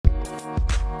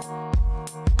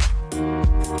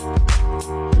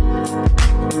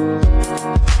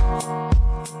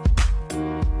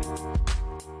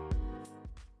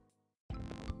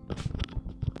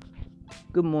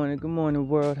Good morning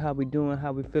world. How we doing?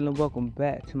 How we feeling? Welcome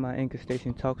back to my Anchor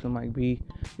Station Talks with Mike B.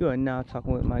 You are now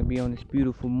talking with Mike B on this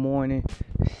beautiful morning,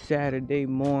 Saturday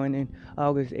morning,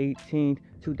 August 18th,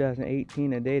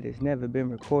 2018, a day that's never been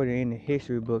recorded in the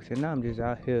history books. And I'm just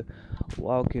out here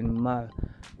walking my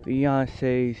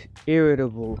fiance's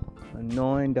irritable,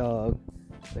 annoying dog.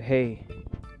 But hey,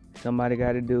 somebody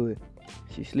got to do it.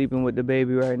 She's sleeping with the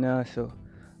baby right now, so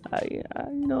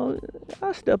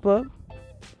I'll step up.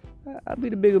 I'll be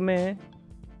the bigger man.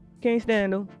 Can't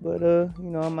stand them, but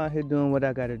I'm out here doing what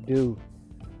I gotta do.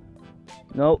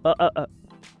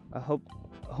 I hope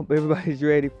everybody's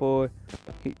ready for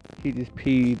it. He just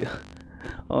peed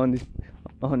on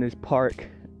this park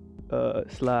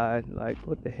slide. Like,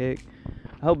 what the heck?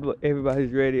 I hope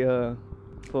everybody's ready for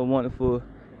a wonderful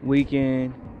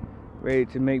weekend. Ready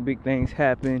to make big things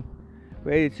happen.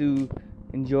 Ready to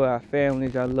enjoy our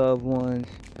families, our loved ones.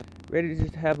 Ready to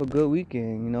just have a good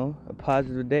weekend, a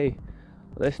positive day.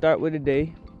 Let's start with the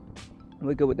day.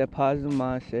 Wake up with that positive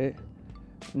mindset,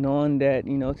 knowing that,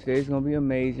 today's going to be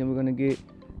amazing. We're going to get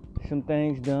some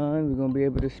things done. We're going to be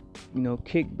able to,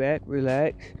 kick back,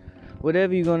 relax.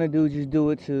 Whatever you're going to do, just do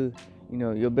it to,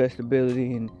 your best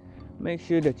ability, and make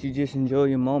sure that you just enjoy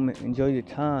your moment, enjoy your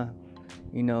time.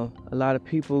 A lot of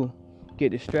people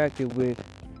get distracted with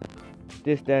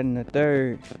this, that, and the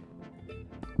third.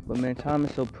 But man, time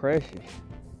is so precious.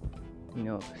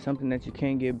 Something that you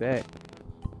can't get back.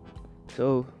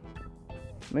 So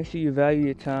make sure you value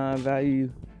your time,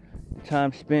 value the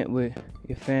time spent with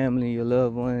your family, your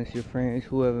loved ones, your friends,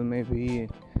 whoever it may be. And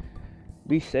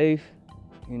be safe,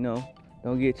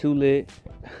 don't get too lit.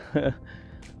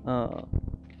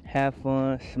 Have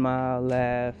fun, smile,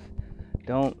 laugh.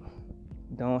 Don't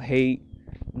hate,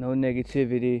 no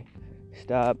negativity.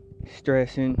 Stop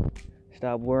stressing,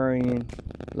 stop worrying.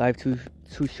 Life too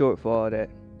short for all that.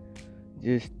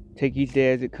 Just take each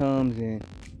day as it comes and,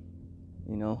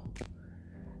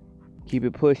 keep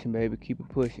it pushing, baby. Keep it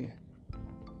pushing.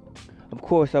 Of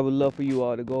course, I would love for you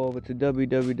all to go over to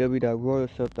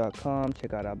www.royalself.com.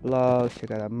 Check out our blogs,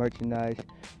 check out our merchandise,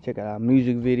 check out our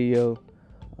music video.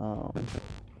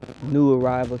 New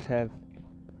arrivals have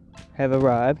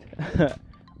arrived.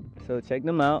 So check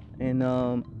them out and,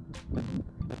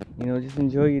 just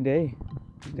enjoy your day.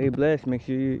 Stay blessed. Make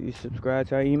sure you subscribe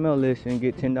to our email list and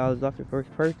get $10 off your first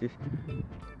purchase.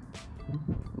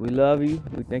 We love you.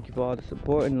 We thank you for all the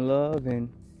support and love, and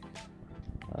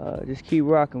just keep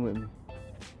rocking with me.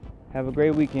 Have a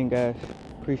great weekend, guys.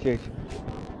 Appreciate you.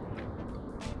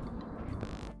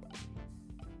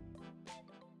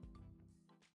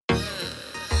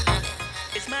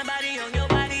 It's my body on your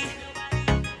body.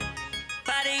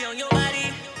 Body on your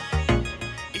body.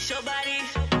 It's your body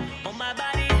on my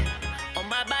body. On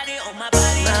my body, on my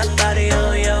body. My body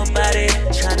on your body.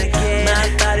 Tryna get my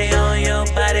body on your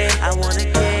body. I wanna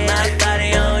get my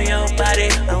body on your body.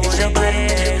 I want your body,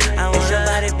 baby. I want your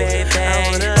body, baby.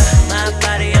 I wanna my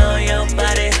body on your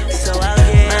body. So I'll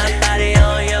get my body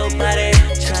on your body.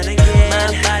 Tryna get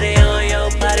my body on your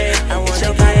body. I want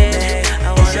your body, baby.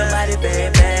 I want your body,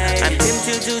 baby. I'm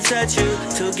tempted to touch you,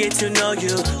 to get to know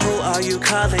you. Who are you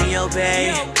calling your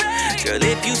babe? Girl,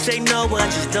 if you say no one,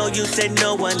 just know you said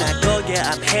no one. I go, yeah,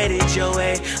 I'm headed your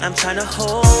way. I'm tryna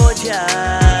hold ya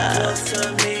close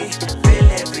to me, feel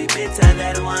every bit of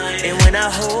that wine. And when I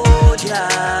hold ya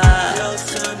close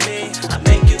to me, I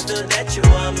make you feel that you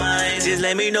are mine. Just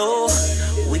let me know,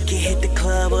 we can hit the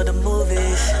club or the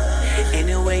movies.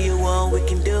 Any way you want, we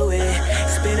can do it.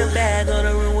 Spin a bag on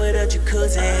a room with a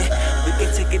jacuzzi. We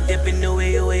can take a dip in the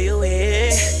way,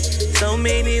 away. So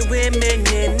many women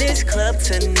in this club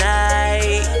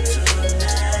tonight.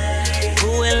 Who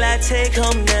will I take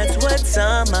home? That's what's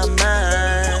on my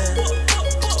mind.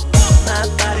 My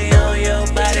body on your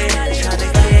body.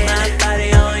 Tryna get my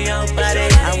body on your body.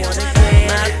 I wanna get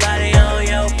my body on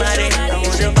your body. I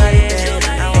want your body, baby.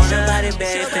 I want your body,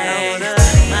 baby. I wanna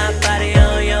my body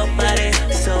on your body.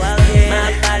 So I'll get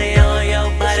my body on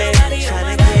your body.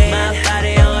 Tryna get my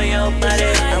body on your body.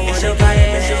 I want your body,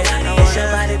 baby. I want your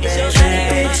body, baby.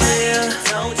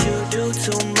 Don't you do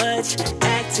too much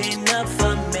acting up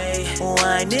for me.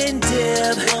 Wine and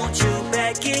dip, won't you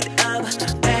back it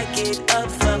up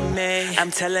for me.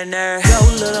 I'm telling her, go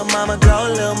little mama,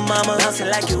 bouncing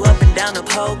like you up and down the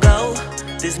pogo.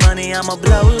 This money I'ma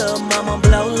blow, little mama.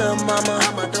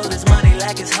 I'ma throw this money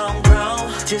like it's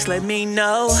homegrown. Just let me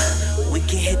know, we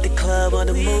can hit the club or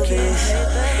the movies.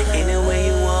 Any way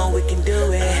you want, we can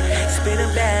do it. Spin a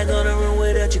bag on a room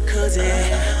with a jacuzzi.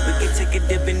 We can take a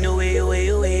dip in the way.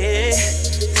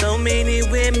 So many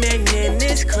women in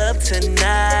this club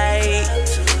tonight.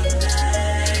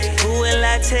 Who Who will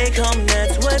I take home?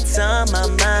 That's what's on my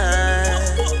mind.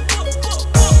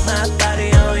 My body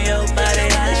on your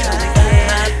body,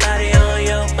 my body on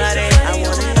your body. I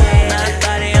wanna get my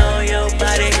body on your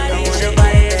body. I want your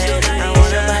body, I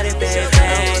want your body, baby.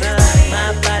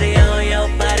 My body on your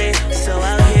body, so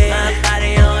I'll get my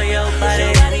body on your body.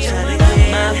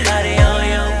 My body on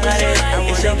your body, I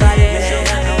want your body,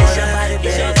 I want your body,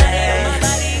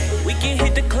 baby. We can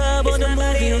hit the club on the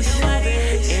movies,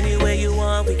 anywhere you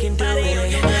want, we can do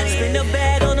it. Spin the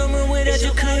bag on the room with a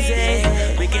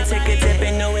jacuzzi. We can take a dip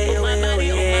and know it,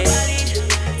 yeah.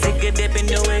 Take a dip and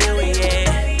know it,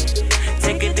 yeah.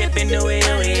 Take a dip and know it,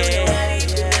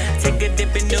 yeah. Take a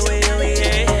dip and know it,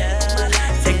 yeah.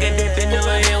 Take a dip and know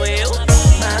it, yeah.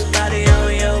 My body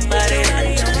on your body,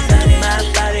 my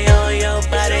body on your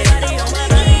body,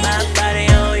 my body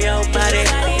on your body.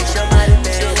 It's your body,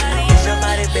 baby. It's your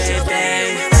body,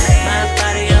 baby. My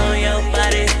body on your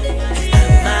body,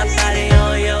 my body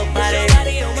on your body,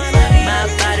 my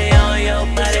body on your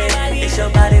body. It's your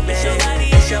body, baby.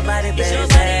 It's your body, baby.